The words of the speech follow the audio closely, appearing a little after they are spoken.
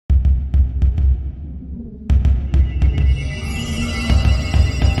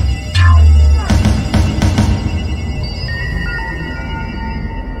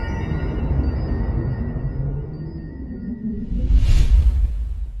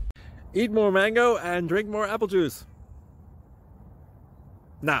Eat more mango and drink more apple juice.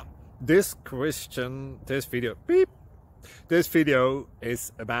 Now, this video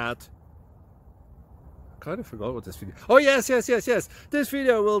is about... I kind of forgot what this video... Oh, yes. This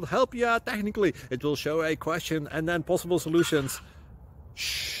video will help you out technically. It will show a question and then possible solutions.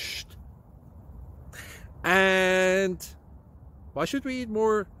 Shh. And why should we eat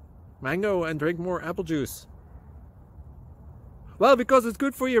more mango and drink more apple juice? Well, because it's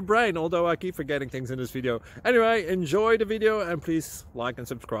good for your brain, although I keep forgetting things in this video. Anyway, enjoy the video and please like and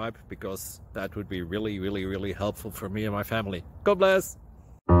subscribe, because that would be really helpful for me and my family. God bless!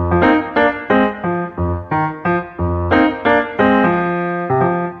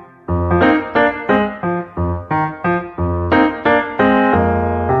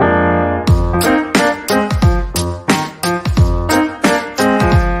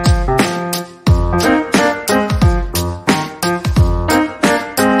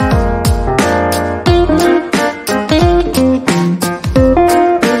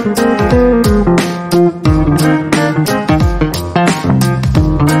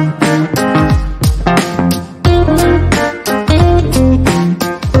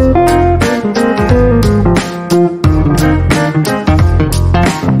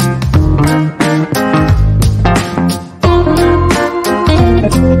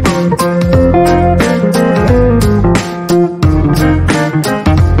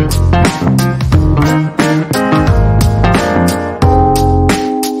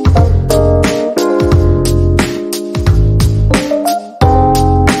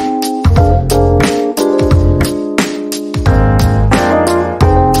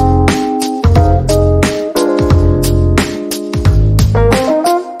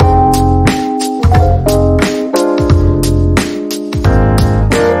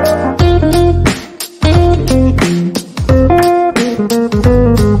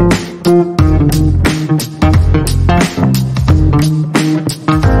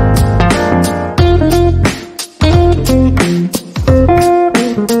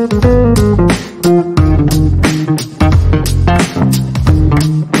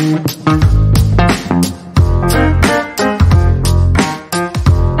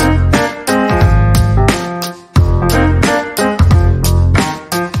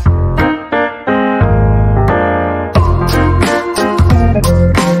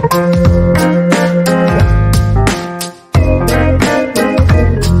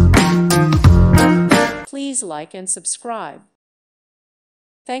 Please like and subscribe.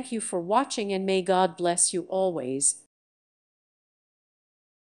 Thank you for watching, and may God bless you always.